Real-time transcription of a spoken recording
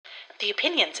The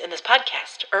opinions in this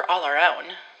podcast are all our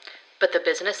own. But the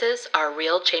businesses are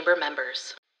real chamber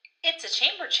members. It's a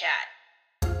chamber chat.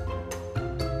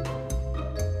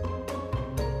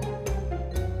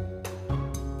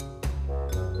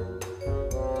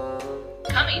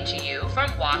 Coming to you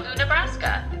from Wahoo,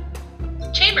 Nebraska.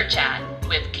 Chamber Chat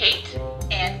with Kate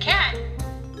And Kat.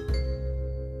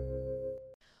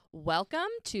 Welcome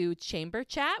to Chamber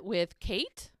Chat with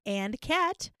Kate. And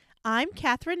Kat. I'm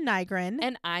Catherine Nygren.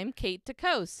 And I'm Kate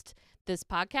DeCoste. This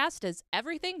podcast is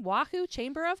everything Wahoo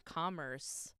Chamber of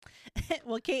Commerce.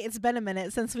 Well, Kate, it's been a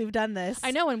minute since we've done this.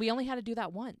 I know, and we only had to do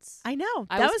that once. I know.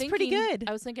 That was pretty good.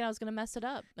 I was thinking I was going to mess it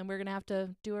up, and we're going to have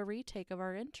to do a retake of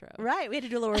our intro. Right. We had to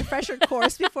do a little refresher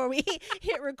course before we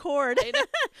hit record.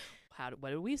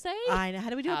 What did we say? I know. How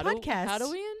do we do a podcast? How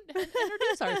do we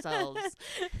introduce ourselves?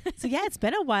 So, yeah, it's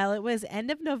been a while. It was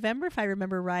end of November, if I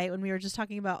remember right, when we were just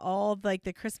talking about all the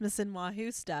Christmas and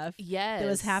Wahoo stuff Yes. that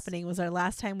was happening. Was our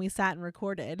last time we sat and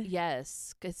recorded.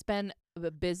 Yes. It's been a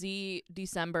busy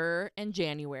December and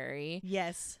January.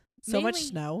 Yes. So much Mainly-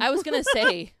 snow. I was going to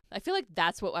say, I feel like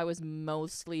that's what I was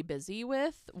mostly busy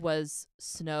with was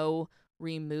snow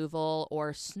removal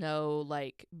or snow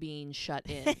being shut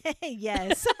in,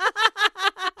 Yes.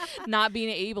 not being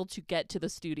able to get to the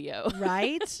studio.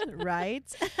 Right.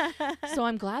 So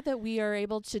I'm glad that we are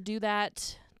able to do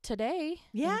that today.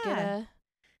 Yeah. And get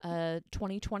a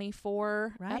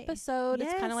 2024 Right. episode.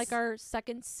 It's kind of like Yes. our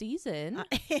second season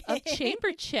of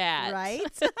Chamber Chat. Right.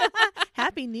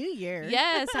 Happy New Year.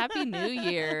 Yes, Happy New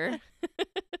Year.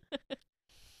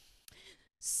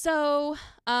 So,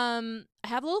 I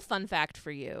have a little fun fact for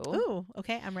you. Ooh,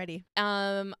 okay, I'm ready.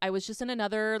 I was just in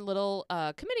another little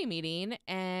committee meeting,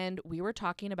 and we were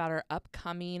talking about our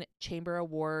upcoming Chamber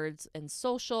Awards and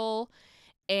social.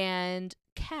 And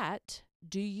Kat,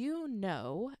 do you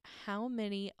know how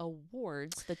many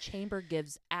awards the Chamber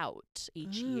gives out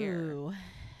each year? Ooh,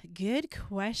 good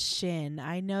question.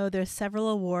 I know there's several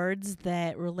awards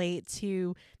that relate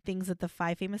to things that the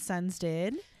Five Famous Sons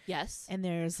did. Yes. And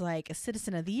there's a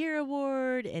Citizen of the Year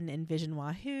award and Envision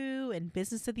Wahoo and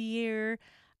Business of the Year.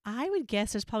 I would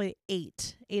guess there's probably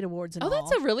eight awards in all.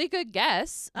 That's a really good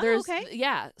guess. Oh, There's okay.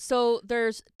 Yeah. So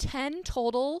there's 10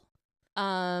 total.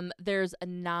 There's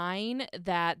 9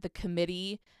 that the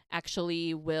committee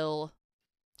actually will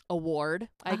award,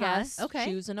 I guess. Okay.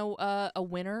 Choose a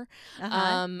winner.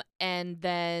 Uh-huh. And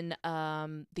then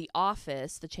the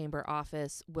chamber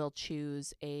office will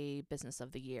choose a business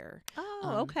of the year.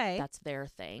 Oh, okay. That's their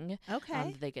thing.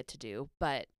 Okay. That they get to do.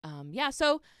 But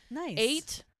so Nice.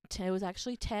 8. It was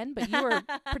actually 10, but you were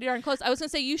pretty darn close. I was gonna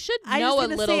say you should I know was a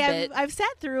gonna little say, bit. I've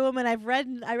sat through them and I read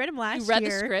them last year. You read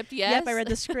the script, yes. Yep, I read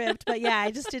the script, but yeah,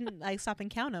 I just didn't stop and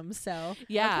count them. So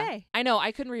Yeah. okay. I know.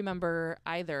 I couldn't remember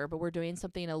either, but we're doing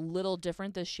something a little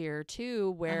different this year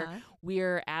too, where Uh-huh.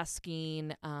 we're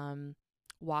asking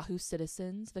Wahoo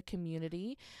citizens, the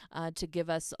community, to give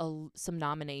us some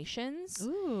nominations.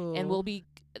 Ooh. And we'll be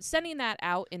sending that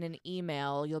out in an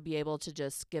email. You'll be able to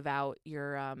just give out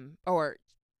your or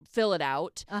fill it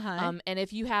out. Uh-huh. And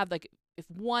if you have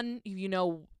if one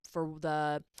for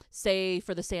the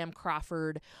Sam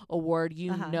Crawford Award,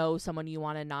 know someone you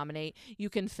want to nominate, you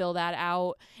can fill that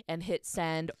out and hit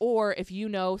send. Or if you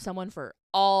know someone for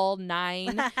all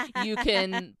 9, you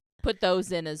can put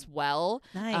those in as well.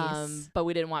 Nice. But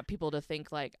we didn't want people to think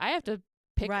I have to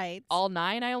pick Right. all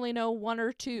 9. I only know 1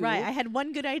 or 2. Right. I had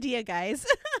one good idea, guys.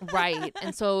 Right.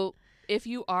 And so if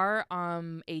you are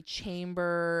a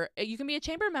chamber, you can be a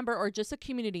chamber member or just a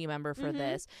community member for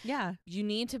this. Yeah. You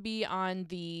need to be on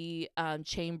the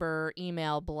chamber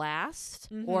email blast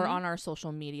or on our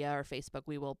social media or Facebook.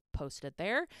 We will post it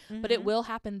there, but it will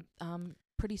happen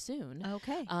pretty soon.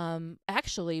 Okay.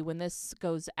 Actually, when this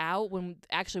goes out, when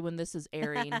this is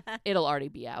airing, it'll already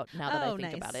be out now that I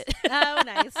think about it. Oh,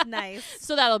 nice.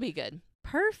 So that'll be good.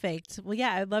 Perfect. Well,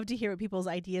 yeah, I'd love to hear what people's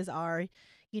ideas are,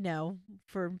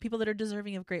 for people that are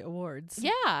deserving of great awards.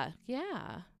 Yeah.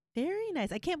 Very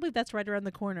nice. I can't believe that's right around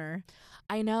the corner.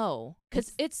 I know,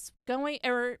 because it's going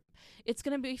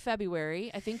to be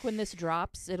February. I think when this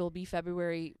drops, it'll be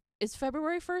February. Is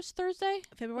February 1st Thursday?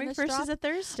 February When 1st this is a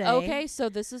Thursday. Okay, so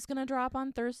this is going to drop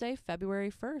on Thursday,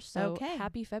 February 1st. So Okay.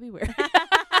 happy February.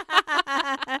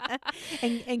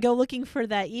 and go looking for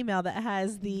that email that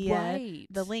has the Right.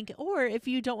 the link. Or if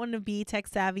you don't want to be tech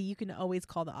savvy, you can always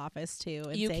call the office too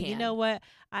and You say, you can. know what,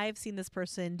 I've seen this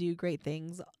person do great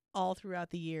things all throughout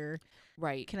the year.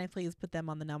 Right. Can I please put them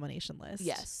on the nomination list?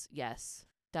 Yes,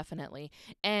 definitely.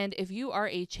 And if you are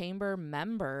a chamber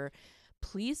member,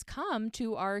 please come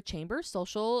to our chamber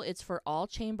social. It's for all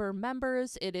chamber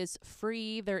members. It is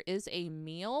free. There is a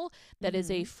meal that is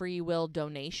a free will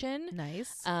donation.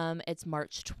 Nice. It's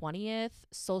March 20th.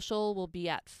 Social will be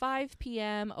at 5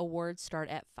 p.m. Awards start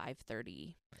at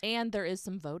 5:30. And there is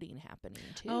some voting happening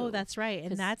too. Oh, that's right.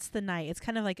 And that's the night. It's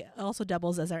kind of like also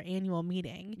doubles as our annual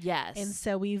meeting. Yes. And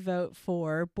so we vote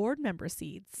for board member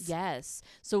seats. Yes.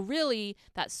 So really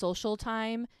that social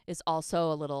time is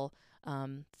also a little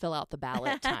fill out the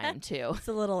ballot time too. It's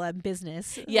a little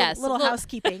business. Yes. Little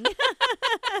housekeeping.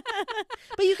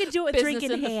 But you can do it with drink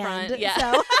in hand. Front, yeah.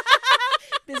 So.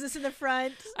 Business in the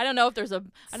front. I don't know if there's I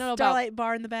don't know Starlight about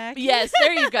bar in the back. Yes,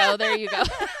 there you go. There you go.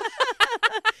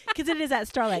 Because it is at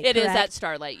Starlight. It is correct? at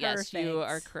Starlight. Yes, you Perfect.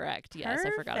 are correct. Yes,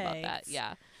 I forgot about that. Perfect.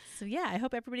 Yeah. So yeah, I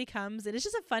hope everybody comes, and it's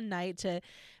just a fun night to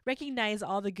recognize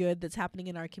all the good that's happening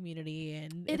in our community,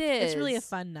 and it's really a is.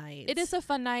 fun night. It is a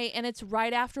fun night, and it's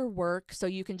right after work, so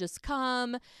you can just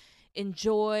come,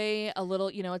 enjoy a little.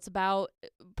 It's about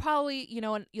probably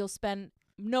and you'll spend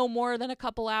no more than a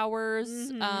couple hours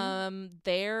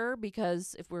there,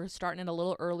 because if we're starting it a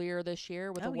little earlier this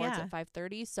year with awards at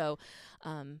 5:30, so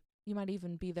you might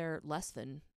even be there less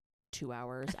than 2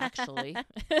 hours actually.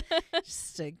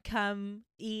 Just to come,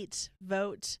 eat,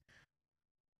 vote,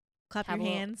 clap Have your a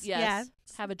little- hands. yes,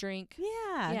 have a drink.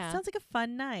 Yeah. Sounds like a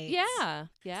fun night. Yeah.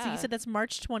 So you said that's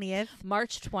March 20th.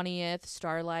 March 20th,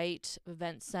 Starlight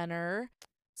Event Center.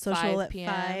 Social 5 at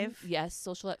p.m. 5. Yes,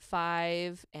 social at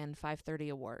 5 and 5:30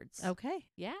 awards. Okay.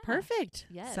 Yeah. Perfect.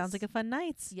 Yes. Sounds like a fun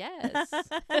night. Yes.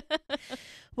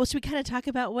 Well, should we kind of talk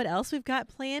about what else we've got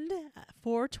planned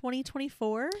for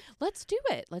 2024? Let's do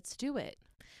it. Let's do it.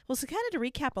 Well, so kind of to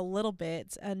recap a little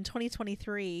bit, in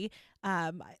 2023,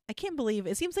 I can't believe,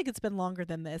 it seems like it's been longer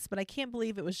than this, but I can't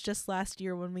believe it was just last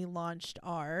year when we launched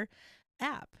our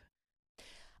app.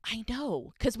 I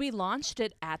know, because we launched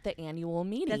it at the annual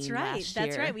meeting. That's right. last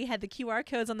That's year. right. We had the QR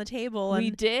codes on the table. We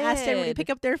and did. asked everybody to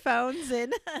pick up their phones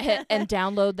and and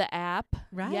download the app.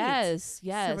 Right. Yes.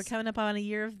 Yes. So we're coming up on a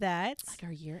year of that. It's like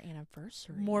our year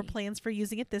anniversary. More plans for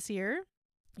using it this year.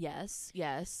 Yes.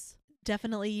 Yes.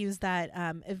 Definitely use that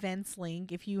events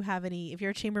link. If you're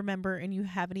a chamber member and you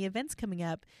have any events coming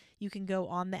up, you can go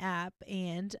on the app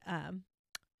and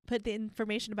put the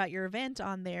information about your event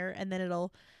on there, and then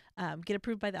it'll get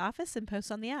approved by the office and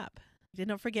post on the app. And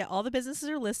don't forget, all the businesses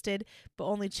are listed, but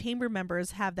only chamber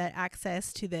members have that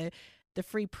access to the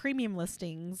free premium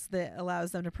listings that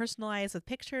allows them to personalize with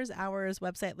pictures, hours,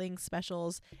 website links,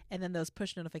 specials, and then those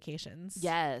push notifications.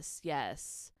 Yes.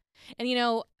 Yes. And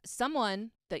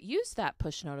someone that used that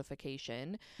push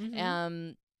notification,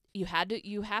 you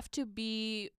have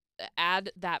to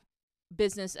add that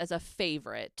business as a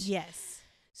favorite. Yes.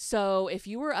 So if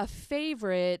you were a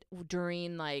favorite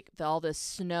during all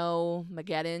this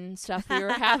Snowmageddon stuff we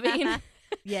were having,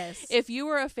 Yes. if you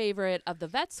were a favorite of the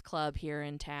Vets Club here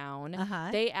in town, Uh-huh.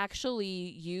 they actually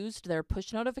used their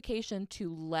push notification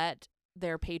to let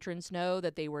their patrons know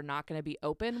that they were not going to be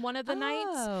open one of the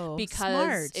nights because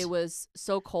smart. it was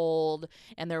so cold,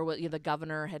 and there was the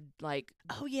governor had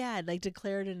Oh yeah,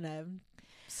 declared in a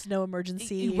snow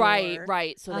emergency.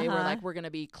 right. So they were Uh-huh. we're going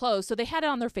to be closed. So they had it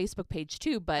on their Facebook page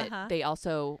too, but Uh-huh. they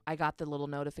also, I got the little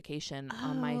notification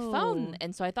on my phone. Oh.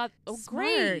 And so I thought, Smart.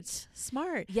 great.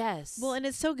 Smart. Yes. Well, and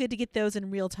it's so good to get those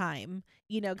in real time,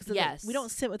 because Yes. we don't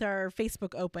sit with our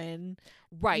Facebook open,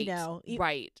 right.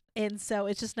 Right. And so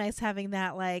it's just nice having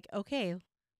that, okay,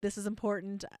 this is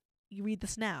important. You read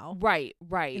this now. Right.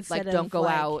 Instead Don't of, go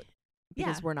out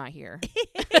because yeah. we're not here.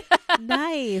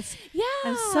 Nice. Yeah.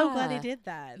 I'm so glad they did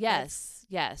that. Yes.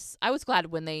 I was glad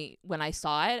when I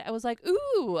saw it. I was like,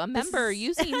 ooh, a member is-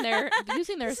 using their This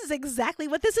is exactly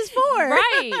what this is for.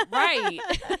 Right.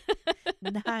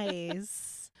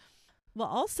 Nice. Well,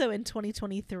 also in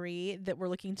 2023 that we're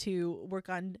looking to work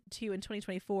on too in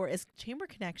 2024 is Chamber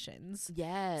Connections.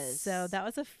 Yes. So that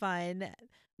was a fun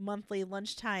monthly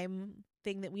lunchtime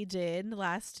thing that we did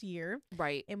last year.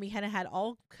 Right. And we kind of had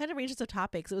all kind of ranges of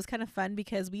topics. It was kind of fun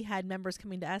because we had members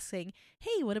coming to us saying,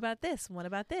 hey, what about this? What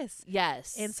about this?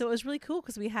 Yes. And so it was really cool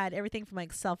because we had everything from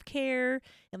self-care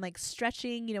and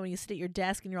stretching, when you sit at your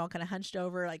desk and you're all kind of hunched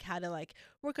over, how to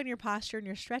work on your posture and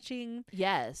your stretching,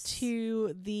 yes.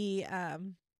 to the I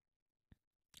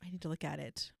need to look at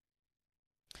it.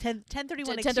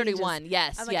 1031 1031.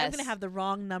 Yes, I'm like, yes. I'm going to have the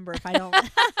wrong number if I don't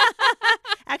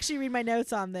actually read my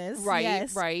notes on this. Right,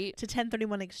 Yes, right. to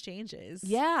 1031 exchanges.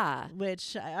 Yeah.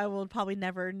 Which I will probably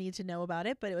never need to know about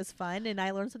it, but it was fun and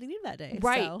I learned something new that day.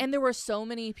 Right. So. And there were so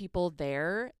many people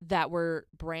there that were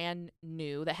brand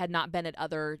new that had not been at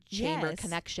other chamber Yes.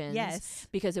 connections. Yes.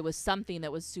 Because it was something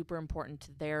that was super important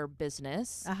to their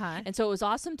business. Uh-huh. And so it was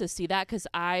awesome to see that because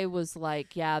I was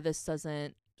like, yeah, this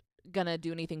doesn't gonna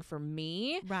do anything for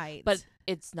me. Right. But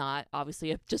it's not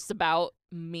obviously just about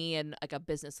me and like a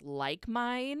business like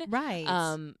mine. Right.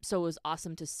 So it was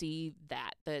awesome to see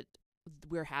that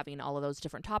we're having all of those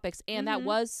different topics. And that Mhm.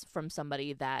 was from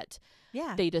somebody that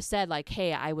yeah. they just said like,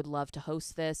 hey, I would love to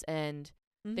host this. And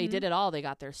they did it all. They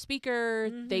got their speaker.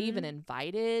 They even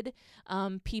invited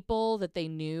people that they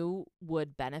knew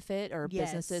would benefit or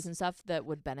businesses Yes. and stuff that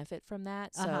would benefit from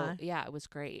that. So Uh-huh. yeah, it was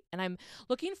great. And I'm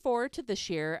looking forward to this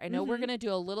year. I know we're Mhm. going to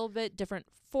do a little bit different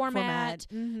format.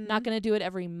 Mhm. Not going to do it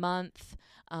every month.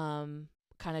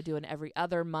 Kind of doing every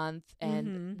other month.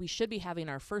 And we should be having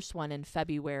our first one in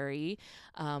February.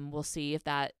 We'll see if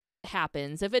that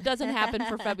happens. If it doesn't happen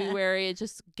for February, it's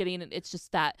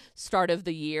just that start of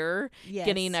the year, Yes.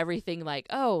 getting everything like,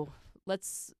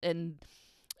 let's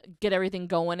get everything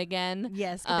going again.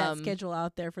 Yes, get that schedule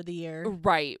out there for the year.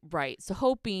 Right. So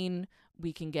hoping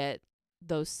we can get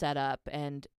those set up.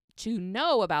 And to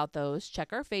know about those,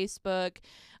 check our Facebook,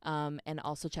 and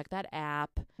also check that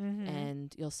app,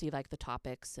 and you'll see like the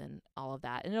topics and all of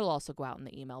that. And it'll also go out in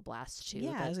the email blast too.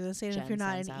 Yeah, I was going to say, if Jen you're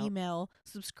not an sends out. email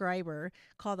subscriber,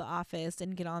 call the office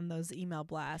and get on those email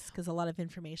blasts because a lot of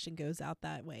information goes out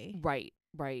that way. Right.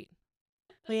 Well,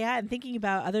 yeah, and thinking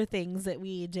about other things that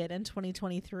we did in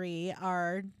 2023,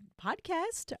 our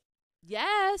podcast,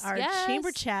 Yes. our yes.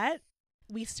 chamber chat,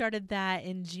 we started that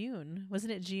in June.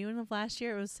 Wasn't it June of last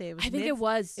year? It was I think it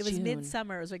was. It was June.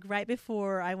 midsummer. It was like right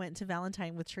before I went to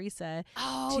Valentine with Teresa.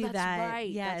 Oh, to that's that, right.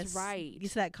 Yes, That's right.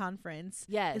 to that conference.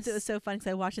 Yes. And so it was so fun because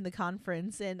I was watching the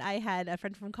conference, and I had a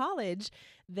friend from college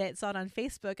that saw it on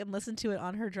Facebook and listened to it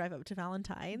on her drive up to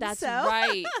Valentine. That's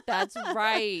right. That's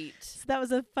right. So that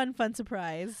was a fun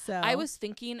surprise. So I was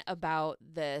thinking about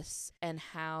this and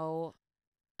how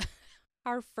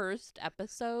our first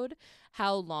episode,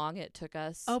 how long it took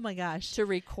us oh my gosh, to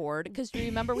record. Because you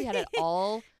remember we had it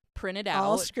all printed out.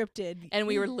 all scripted. And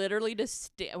we were literally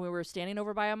just we were standing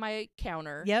over by my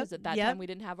counter. Yep, Because at that yep. time we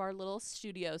didn't have our little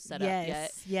studio set up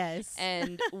yet. Yes.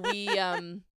 And we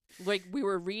like we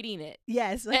were reading it.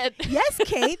 Yes. And Yes,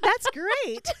 Kate, that's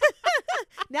great.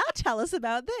 Now tell us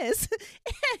about this.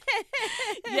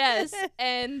 yes.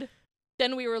 And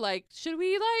then we were like, should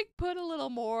we like put a little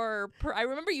more I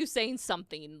remember you saying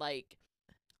something like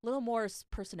a little more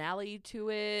personality to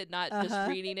it, not just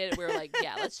reading it. We were like,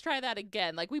 yeah, let's try that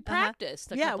again. Like we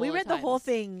practiced. Yeah, we read the whole times.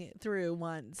 thing through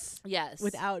once. Yes.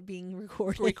 Without being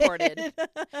recorded.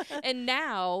 And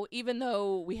now, even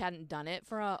though we hadn't done it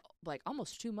for like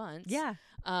almost 2 months, Yeah.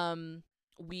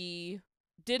 we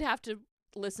did have to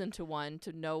listen to one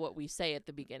to know what we say at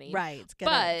the beginning. Right.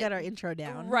 But- Get our intro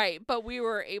down. Right. But we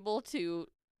were able to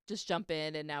just jump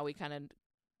in, and now we kind of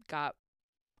got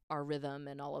our rhythm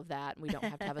and all of that. We don't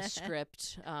have to have a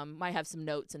script. Might have some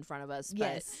notes in front of us,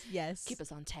 but Yes. keep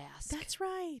us on task. That's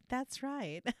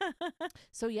right.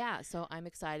 So yeah, so I'm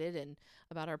excited and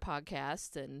about our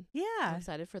podcast, and I'm Yeah.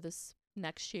 excited for this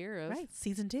next year of Right.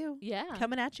 Season 2. yeah.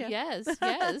 Coming at you. Yes.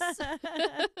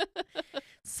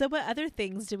 So what other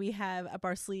things do we have up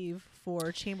our sleeve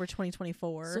for Chamber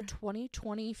 2024? So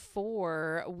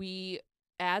 2024,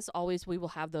 as always, we will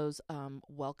have those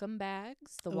welcome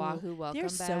bags, the Ooh, Wahoo welcome they're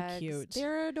bags. so cute.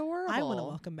 They're adorable. I want a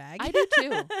welcome bag. I do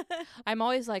too. I'm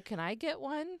always like, can I get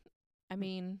one? I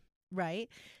mean, Right.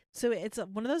 So it's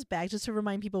one of those bags, just to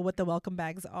remind people what the welcome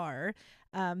bags are.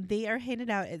 They are handed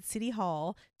out at City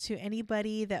Hall to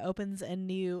anybody that opens a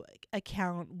new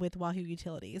account with Wahoo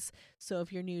Utilities. So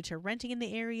if you're new to renting in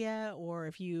the area, or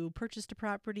if you purchased a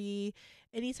property,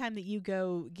 anytime that you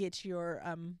go get your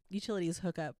utilities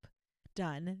hookup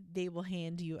done, they will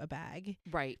hand you a bag.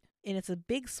 right. And it's a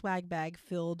big swag bag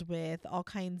filled with all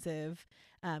kinds of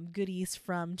goodies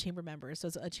from chamber members. So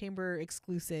it's a chamber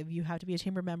exclusive. You have to be a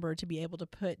chamber member to be able to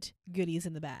put goodies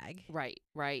in the bag. Right.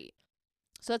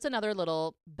 So that's another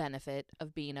little benefit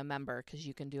of being a member, because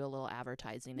you can do a little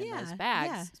advertising in those Yeah,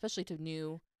 bags, yeah. especially to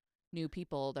new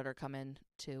people that are coming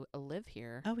to live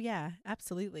here. Oh, yeah,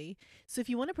 absolutely. So if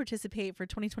you want to participate for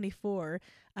 2024,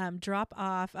 drop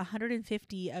off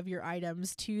 150 of your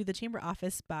items to the chamber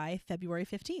office by February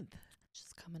 15th.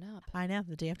 Just coming up. I know,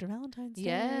 the day after Valentine's Day.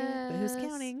 Yes. But who's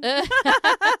counting?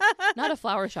 Not a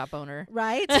flower shop owner.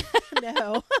 Right?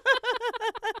 No.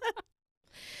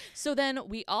 So then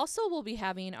we also will be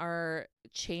having our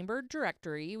chamber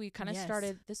directory. We kind of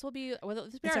started. This will be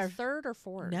our third or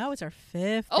fourth. No, it's our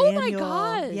fifth. Oh my annual.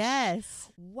 gosh! Yes.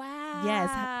 Wow. Yes.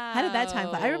 How did that time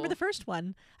fly? I remember the first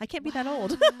one. I can't be that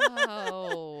old.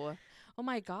 Oh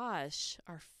my gosh,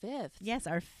 our fifth. Yes,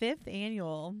 our fifth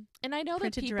annual. And I know that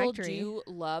printed people directory. do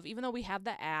love, even though we have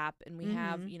the app and we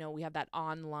have, we have that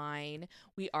online,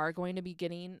 we are going to be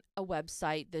getting a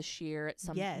website this year at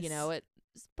some,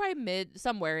 it's probably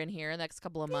somewhere in here in the next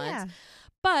couple of months. Yeah.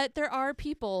 But there are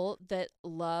people that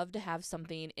love to have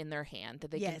something in their hand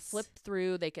that they can flip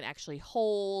through, they can actually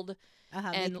hold.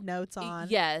 And make notes on.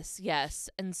 Yes.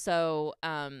 And so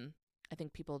I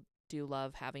think people do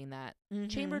love having that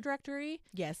chamber directory.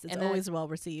 Yes, it's always well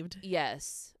received.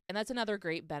 Yes. And that's another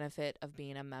great benefit of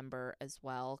being a member as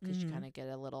well, because you kind of get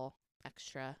a little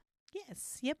extra.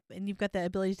 Yes. Yep. And you've got the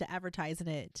ability to advertise in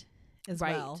it as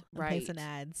well. And place an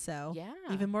ad. So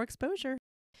even more exposure.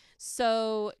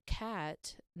 So,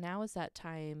 Kat, now is that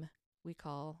time we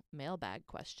call mailbag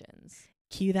questions.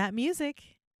 Cue that music.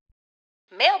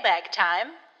 Mailbag time.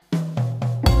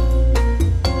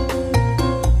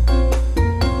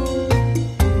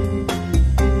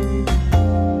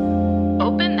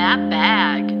 Open that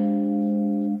bag.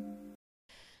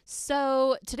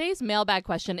 So today's mailbag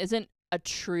question isn't a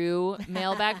true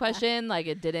mailbag question. Like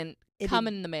it didn't come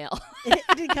in the mail. It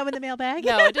didn't come in the mailbag?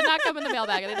 No, it did not come in the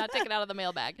mailbag. I did not take it out of the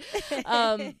mailbag.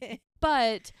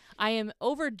 But I am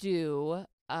overdue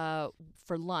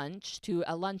for lunch, to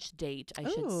a lunch date, I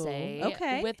should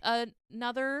say, with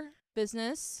another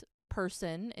business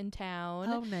person in town.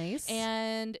 Oh, nice.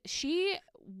 And she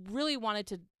really wanted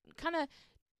to kind of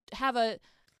have a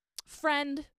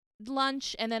friend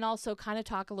lunch and then also kind of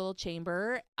talk a little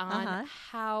chamber on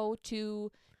how to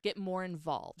get more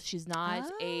involved. She's not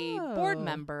a board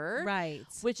member. Right.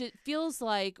 Which it feels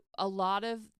like a lot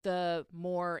of the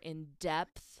more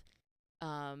in-depth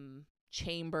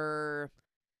chamber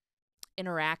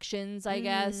interactions, I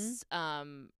guess,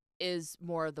 is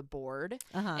more of the board.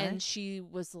 And she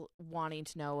was wanting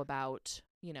to know about,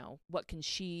 what can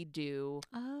she do?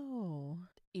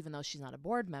 Even though she's not a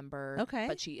board member,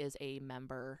 but she is a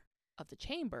member of the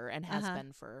chamber and has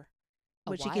been for a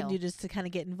while. What she can do just to kind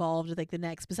of get involved with the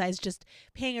next, besides just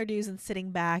paying her dues and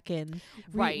sitting back and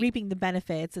reaping the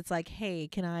benefits. It's like, hey,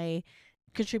 can I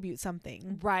contribute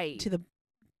something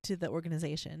to the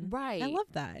organization? Right. I love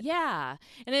that. Yeah.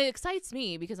 And it excites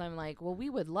me because I'm like, well, we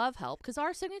would love help because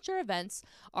our signature events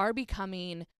are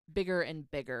becoming bigger and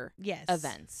bigger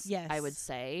events. Yes. I would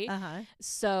say.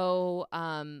 So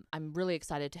I'm really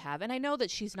excited to have, and I know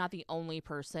that she's not the only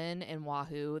person in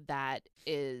Wahoo that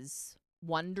is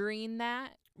wondering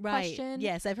that question.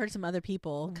 Yes, I've heard some other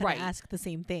people kind of ask the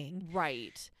same thing.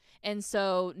 Right. And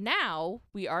so now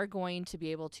we are going to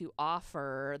be able to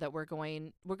offer that we're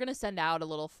going to send out a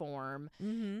little form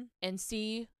and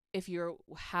see if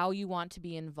how you want to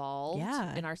be involved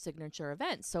in our signature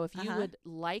events. So if you would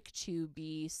like to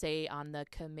be, say, on the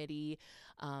committee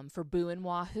for Boo and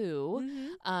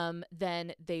Wahoo,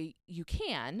 then you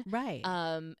can. Right.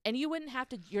 And you wouldn't have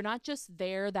to, you're not just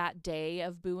there that day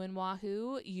of Boo and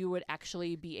Wahoo. You would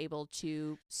actually be able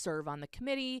to serve on the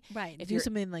committee. Right. If do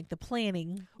something like the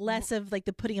planning, less of like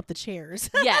the putting up the chairs.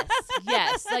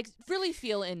 Yes. Like really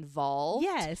feel involved.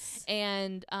 Yes.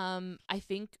 And I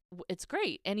think it's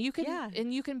great. And you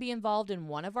can be involved in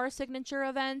one of our signature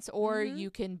events, or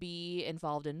you can be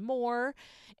involved in more.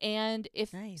 And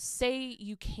if say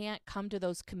you can't come to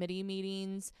those committee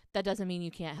meetings, that doesn't mean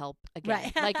you can't help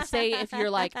again. Like say if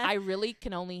you're like, I really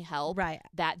can only help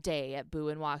that day at Boo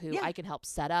and Wahoo, I can help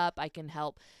set up, I can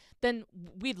help, then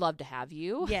we'd love to have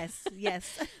you. Yes.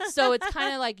 So it's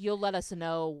kind of like you'll let us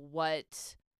know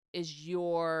what is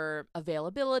your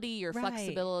availability, your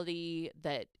flexibility,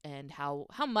 and how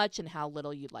much and how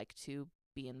little you'd like to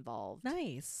be involved.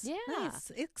 Nice. Yeah.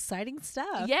 Nice. Exciting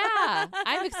stuff. Yeah.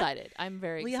 I'm excited. I'm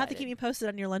very excited. You'll have to keep me posted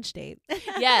on your lunch date.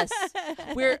 Yes.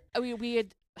 We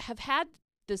have had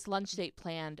this lunch date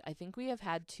planned. I think we have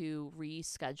had to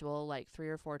reschedule like 3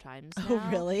 or 4 times now. Oh,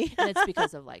 really? And it's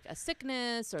because of like a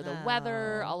sickness or the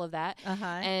weather, all of that.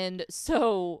 And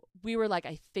so we were like,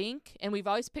 I think, and we've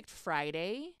always picked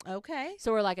Friday. Okay.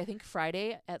 So we're like, I think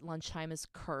Friday at lunchtime is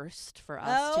cursed for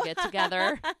us to get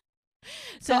together.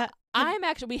 So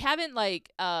we haven't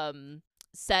like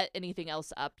set anything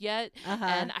else up yet.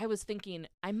 And I was thinking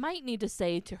I might need to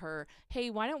say to her, hey,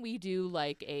 why don't we do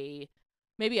like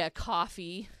maybe a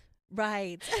coffee,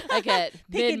 right? Like at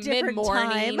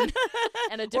mid-morning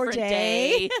and a different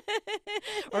day.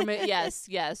 Or yes,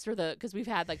 or because we've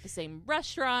had like the same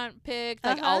restaurant picked,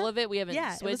 like all of it. We haven't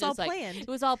switched. It was all planned. It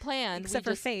was all planned except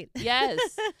for fate. Yes.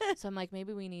 So I'm like,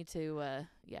 maybe we need to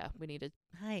yeah, we need to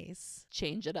Nice.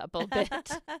 change it up a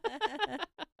bit.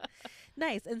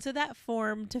 Nice. And so that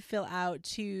form to fill out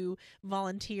to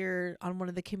volunteer on one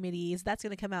of the committees, that's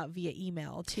going to come out via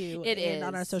email too. It and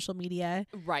on our is. social media.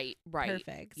 Right.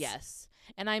 Perfect. Yes.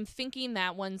 And I'm thinking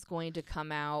that one's going to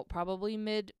come out probably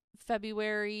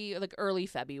mid-February, like early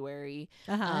February.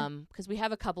 Uh-huh. Because we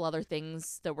have a couple other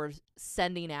things that we're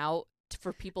sending out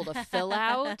for people to fill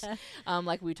out.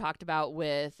 Like we talked about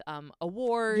with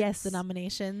awards. Yes, the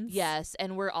nominations. Yes,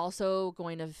 and we're also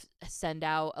going to send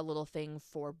out a little thing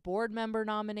for board member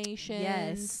nominations.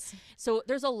 Yes. So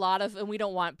there's a lot of, and we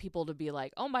don't want people to be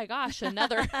like, oh my gosh,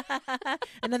 another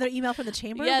Another email from the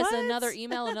chamber? yes, What? another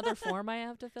email, another form I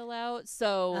have to fill out.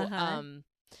 So Uh-huh.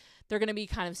 they're going to be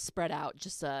kind of spread out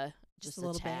just a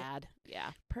little bit. tad.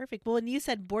 Yeah. Perfect. Well, and you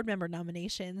said board member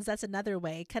nominations. That's another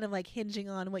way, kind of like hinging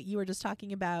on what you were just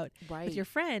talking about Right. with your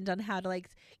friend on how to, like,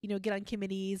 get on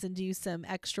committees and do some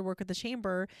extra work with the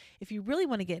chamber. If you really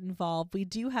want to get involved, we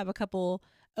do have a couple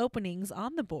openings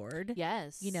on the board.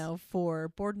 Yes. For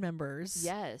board members.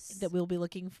 Yes. That we'll be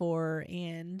looking for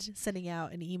and sending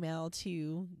out an email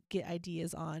to get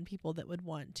ideas on people that would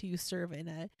want to serve in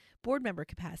a board member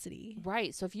capacity.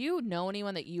 Right. So if you know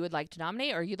anyone that you would like to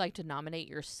nominate or you'd like to nominate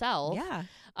yourself, Yeah.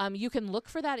 you can look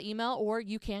for that email or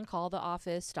you can call the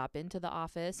office, stop into the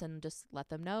office and just let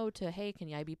them know hey,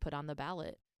 can I be put on the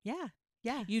ballot? Yeah.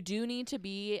 Yeah. You do need to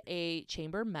be a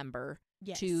chamber member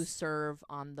Yes. to serve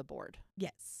on the board.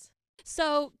 Yes.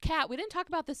 So, Kat, we didn't talk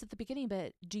about this at the beginning,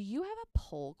 but do you have a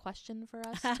poll question for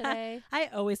us today? I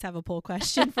always have a poll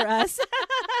question for us.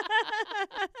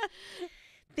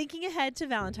 Thinking ahead to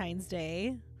Valentine's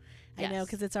Day. I know Yes.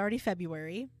 because it's already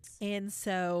February. And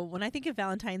so when I think of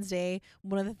Valentine's Day,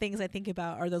 one of the things I think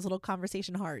about are those little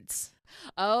conversation hearts.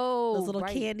 Oh, Those little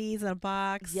right. candies in a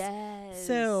box. Yes.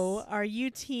 So are you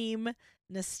team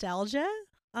nostalgia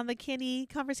on the candy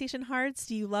conversation hearts?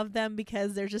 Do you love them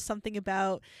because there's just something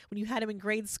about when you had them in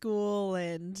grade school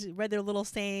and read their little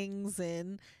sayings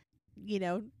and,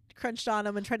 crunched on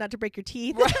them and tried not to break your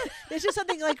teeth? Right. There's just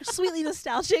something like sweetly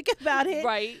nostalgic about it.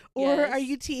 Right. Or yes. are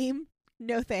you team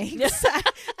no thanks?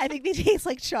 I think they taste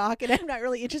like chalk and I'm not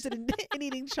really interested in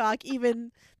eating chalk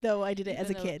even though I did it as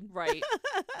a Even though- kid. Right.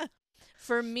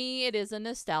 For me, it is a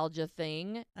nostalgia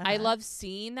thing. I Uh-huh. love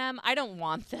seeing them. I don't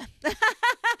want them.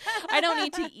 I don't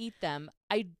need to eat them.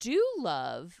 I do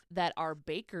love that our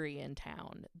bakery in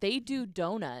town, they do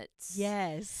donuts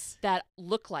Yes. that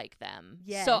look like them.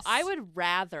 So I Yes. would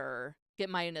rather get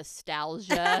my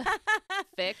nostalgia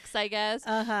fix, I guess,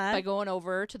 Uh-huh. by going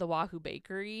over to the Wahoo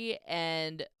Bakery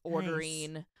and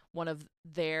ordering one of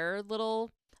their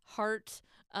little heart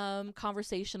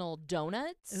conversational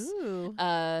donuts. Ooh.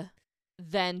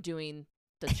 Than doing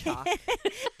the chalk.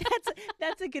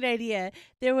 That's a good idea.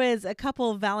 There was a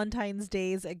couple Valentine's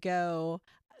days ago.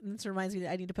 This reminds me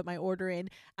that I need to put my order in.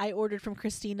 I ordered from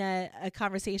Christina a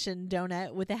conversation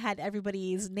donut with it had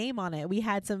everybody's name on it. We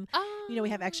had some, we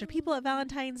have extra people at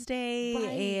Valentine's Day,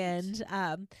 Right.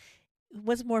 and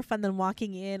what's more fun than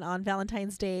walking in on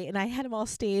Valentine's Day? And I had them all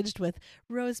staged with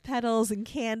rose petals and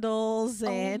candles,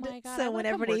 and oh my God, so I when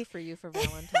will come everybody work for you for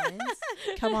Valentine's.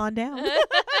 come on down.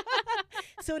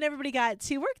 So when everybody got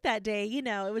to work that day,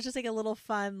 it was just like a little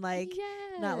fun, like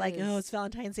not like, oh, it's Yes.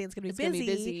 Valentine's Day, it's gonna be It's busy. gonna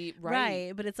be busy,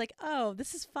 right. But it's like, oh,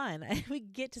 this is fun. We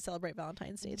get to celebrate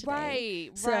Valentine's Day today.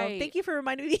 Right, So right. thank you for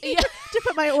reminding me Yeah. to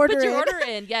put my order Put your in. order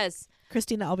in, yes.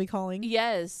 Christina, I'll be calling.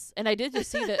 Yes. And I did just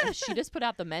see that she just put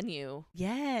out the menu.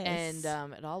 Yes.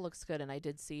 And it all looks good. And I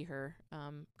did see her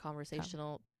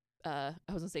conversational, I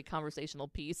was going to say conversational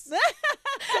piece.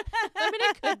 I mean,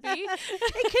 it could be.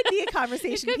 It could be a It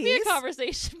conversation could piece. be a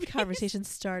conversation piece. Conversation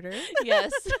starter.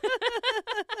 Yes.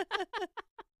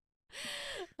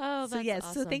 Oh, So that's yes,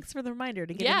 awesome. so thanks for the reminder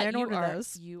to get Yeah, in there and you order are,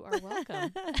 those. You are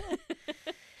welcome.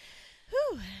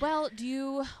 Whew. Well,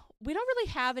 we don't really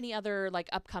have any other like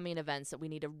upcoming events that we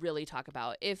need to really talk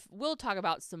about. If we'll talk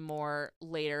about some more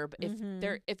later, but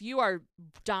if you are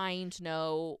dying to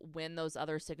know when those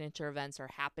other signature events are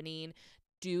happening,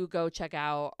 do go check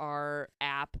out our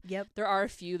app. Yep. There are a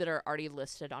few that are already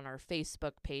listed on our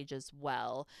Facebook page as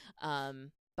well.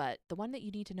 But the one that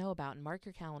you need to know about and mark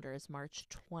your calendar is March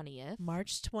 20th.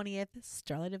 March 20th,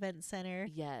 Starlight Event Center.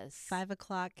 Yes. 5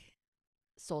 o'clock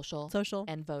Social social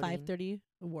and voting. 5:30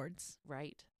 awards.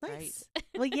 Right. Nice.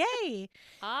 Well, yay.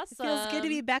 Awesome. Feels good to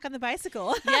be back on the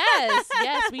bicycle.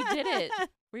 Yes, we did it.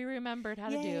 We remembered how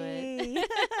to do it. Yay.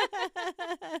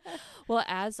 Well,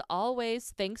 as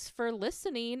always, thanks for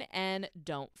listening and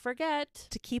don't forget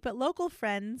To keep it local,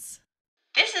 friends.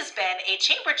 This has been a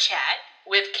Chamber Chat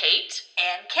With Kate.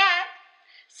 and Kat.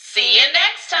 See you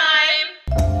next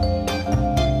time.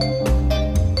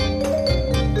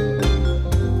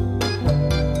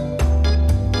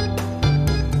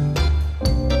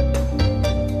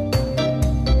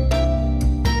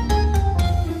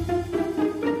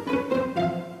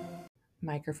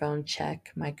 Microphone check.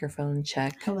 Microphone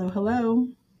check. Hello, hello.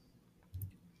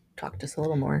 Talk to us a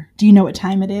little more. Do you know what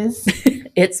time it is?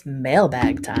 It's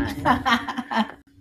mailbag time.